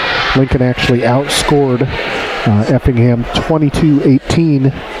quarter. Lincoln actually outscored Effingham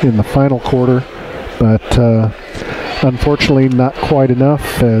 22-18 in the final quarter, but unfortunately not quite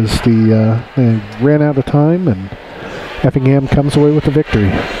enough as they ran out of time, and Effingham comes away with the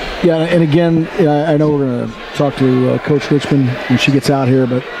victory. Yeah, and again, I know we're going to talk to Coach Richmond when she gets out here,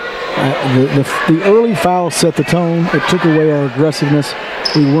 but the early foul set the tone. It took away our aggressiveness.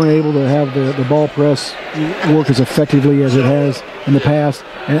 We weren't able to have the ball press work as effectively as it has in the past.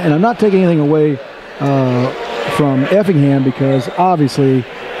 And I'm not taking anything away from Effingham, because obviously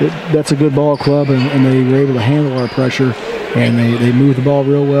that's a good ball club, and they were able to handle our pressure, and they moved the ball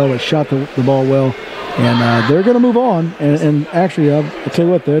real well. They shot the ball well, and they're going to move on. And actually, I'll tell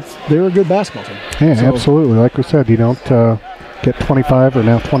you what, they're a good basketball team. Yeah, so, absolutely. Like we said, you don't get 25 or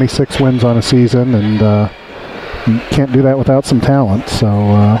now 26 wins on a season, and you can't do that without some talent. So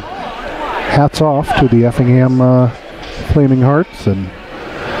hats off to the Effingham Flaming Hearts, and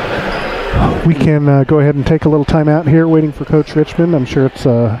we can go ahead and take a little time out here waiting for Coach Richmond. I'm sure it's,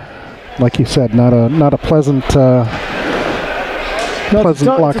 like you said, not a pleasant locker room. It's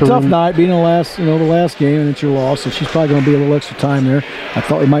a tough night being the last game, and it's your loss. So she's probably going to be a little extra time there. I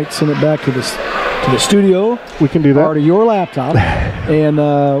thought we might send it back to the studio. We can do that. Or to your laptop, and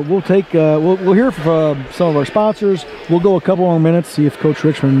we'll hear from some of our sponsors. We'll go a couple more minutes, see if Coach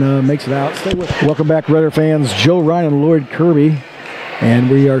Richmond makes it out. Stay with us. Welcome back, Raider fans. Joe, Ryan, and Loyd Kirby.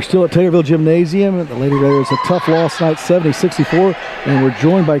 And we are still at Taylorville Gymnasium. The Lady Raiders, a tough loss tonight, 70-64. And we're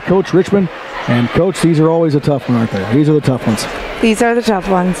joined by Coach Richmond. And, Coach, these are always a tough one, aren't they? These are the tough ones. These are the tough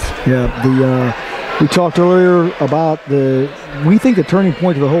ones. Yeah. We talked earlier about we think the turning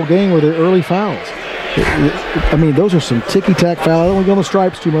point of the whole game were the early fouls. I mean, those are some ticky-tack fouls. I don't want to go on the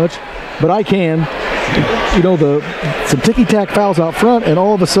stripes too much, but I can. Some ticky-tack fouls out front, and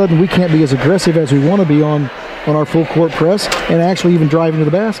all of a sudden we can't be as aggressive as we want to be on our full court press and actually even driving to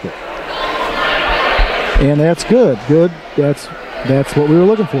the basket. And that's good. That's what we were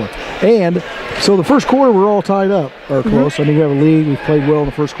looking for. And so the first quarter we're all tied up or close. I mean, we have a lead. We've played well in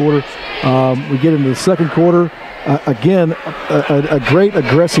the first quarter. We get into the second quarter. Again, a great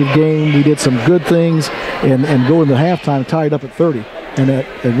aggressive game. We did some good things and go into halftime tied up at 30.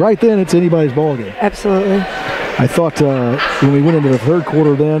 And right then it's anybody's ball game. Absolutely. I thought when we went into the third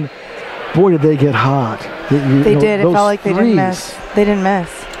quarter then, boy, did they get hot. They did. It felt like they didn't miss. They didn't miss.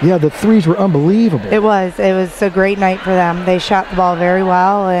 Yeah, the threes were unbelievable. It was a great night for them. They shot the ball very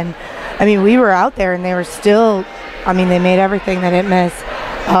well, and I mean, we were out there and they were still, I mean, they made everything. They didn't miss.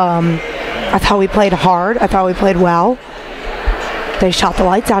 I thought we played hard. I thought we played well. They shot the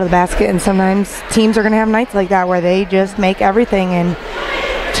lights out of the basket, and sometimes teams are going to have nights like that where they just make everything, and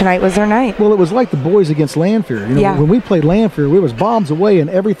tonight was their night. Well, it was like the boys against Lanphier. When we played Lanphier, it was bombs away and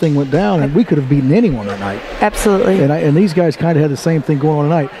everything went down, and we could have beaten anyone that night. Absolutely. And these guys kind of had the same thing going on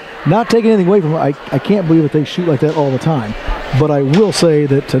tonight. Not taking anything away from them, I can't believe that they shoot like that all the time. But I will say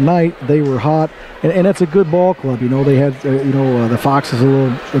that tonight they were hot, and that's a good ball club. They had, the Fox is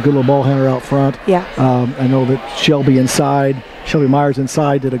a good little ball handler out front. Yeah. I know that Shelby Myers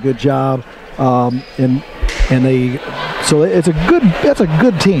inside did a good job, and that's a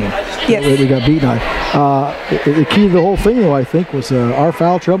good team. Yes. We got beaten on. The key to the whole thing, though, I think, was our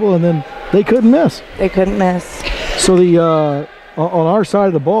foul trouble, and then they couldn't miss. They couldn't miss. So on our side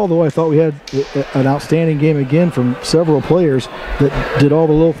of the ball, though, I thought we had an outstanding game again from several players that did all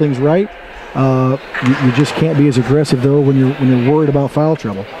the little things right. You just can't be as aggressive, though, when you're worried about foul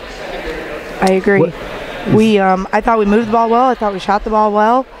trouble. I agree. I thought we moved the ball well. I thought we shot the ball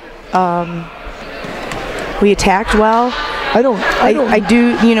well. We attacked well. I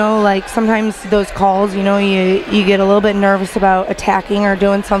do, like sometimes those calls, you get a little bit nervous about attacking or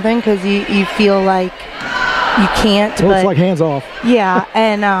doing something because you feel like you can't. Well, it's like hands off. Yeah,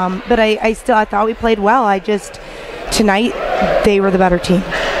 and but I thought we played well. Tonight they were the better team,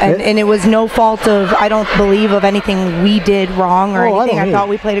 and it was no fault of, I don't believe, of anything we did wrong or anything. I thought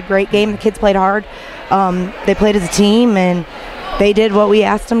we played a great game. The kids played hard. They played as a team, and they did what we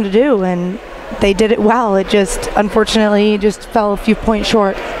asked them to do, and they did it well. It just, unfortunately, just fell a few points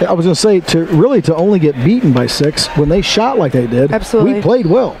short. I was going to say, to only get beaten by 6 when they shot like they did. Absolutely. We played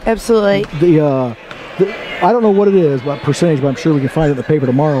well. Absolutely. I don't know what it is, what percentage, but I'm sure we can find it in the paper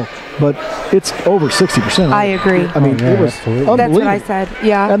tomorrow. But it's over 60%. I agree. I mean, it was unbelievable. That's what I said.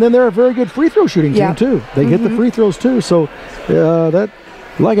 Yeah. And then they're a very good free throw shooting team too. They hit the free throws too. So that,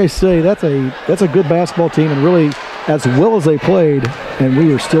 like I say, that's a good basketball team, and really, as well as they played, and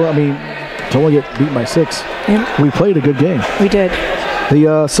we were still. I mean, to only get beat by 6, we played a good game. We did.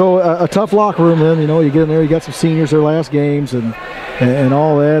 So a tough locker room. Then you get in there, you got some seniors, their last games, and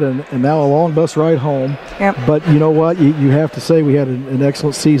all that, and now a long bus ride home. Yep. But you know what? You have to say we had an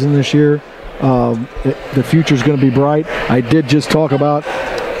excellent season this year. The future's going to be bright. I did just talk about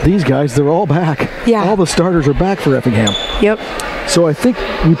these guys. They're all back. Yeah. All the starters are back for Effingham. Yep. So I think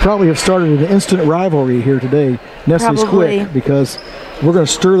we probably have started an instant rivalry here today. Nestle's quick, because we're going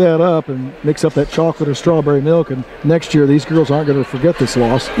to stir that up and mix up that chocolate or strawberry milk, and next year these girls aren't going to forget this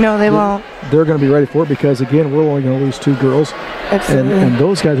loss. No, they won't. They're going to be ready for it, because again, we're only going to lose 2 girls. Absolutely. And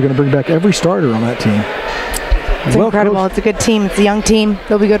those guys are going to bring back every starter on that team. It's incredible. Coach, it's a good team. It's a young team.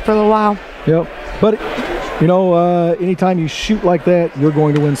 They'll be good for a little while. Yep. But anytime you shoot like that, you're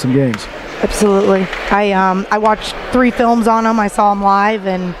going to win some games. Absolutely. I watched 3 films on them. I saw them live,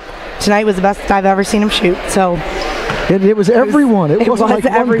 and tonight was the best I've ever seen them shoot. So it was everyone. It wasn't like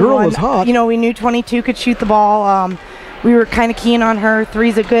everyone. One girl was hot. We knew 22 could shoot the ball. We were kind of keen on her.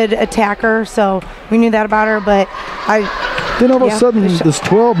 3's a good attacker, so we knew that about her. But then all of a sudden, this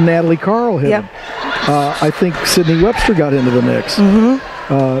 12, Natalie Carl hit. Yep. I think Sydney Webster got into the mix. Mm-hmm.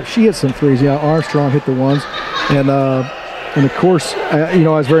 She hit some 3s. Yeah, Armstrong hit the ones, and of course, I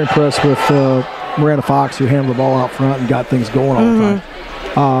was very impressed with Miranda Fox, who handled the ball out front and got things going all the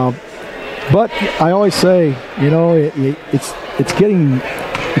time. But I always say, it's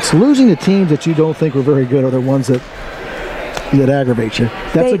losing the teams that you don't think were very good are the ones that aggravate you.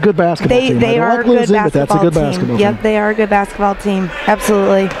 That's a good basketball team. They are a good basketball but that's a good basketball team. Yep, they are a good basketball team.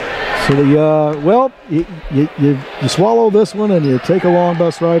 Absolutely. So you swallow this one, and you take a long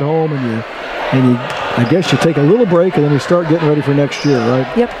bus ride home, and I guess you take a little break, and then you start getting ready for next year, right?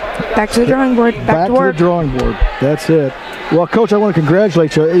 Yep. Back to the drawing board. Back to work. The drawing board. That's it. Well, Coach, I want to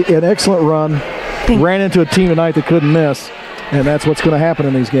congratulate you. An excellent run. Ran into a team tonight that couldn't miss, and that's what's going to happen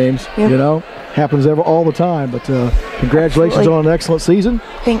in these games. Yep. Happens all the time. But congratulations on an excellent season.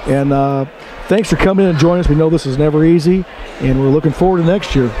 Thanks. And thanks for coming in and joining us. We know this is never easy, and we're looking forward to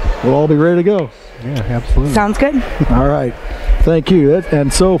next year. We'll all be ready to go. Yeah, absolutely. Sounds good. All right. Thank you.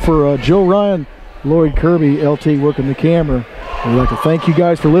 And so for Joe Ryan, Loyd Kirby, LT working the camera, we'd like to thank you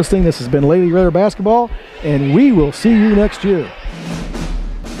guys for listening. This has been Lady Raider Basketball, and we will see you next year.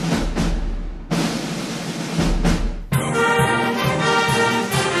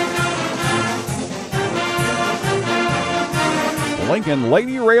 Lincoln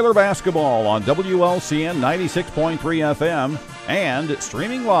Lady Raider Basketball on WLCN 96.3 FM and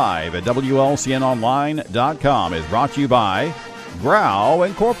streaming live at WLCNonline.com is brought to you by Grau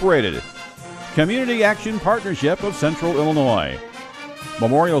Incorporated, Community Action Partnership of Central Illinois,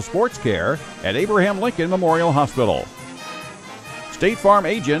 Memorial Sports Care at Abraham Lincoln Memorial Hospital, State Farm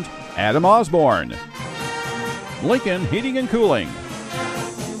Agent Adam Osborne, Lincoln Heating and Cooling,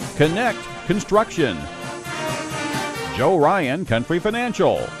 Connect Construction, Joe Ryan Country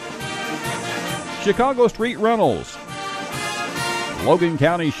Financial, Chicago Street Rentals, Logan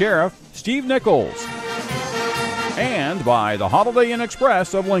County Sheriff Steve Nichols, and by the Holiday Inn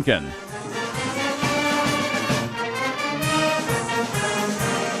Express of Lincoln.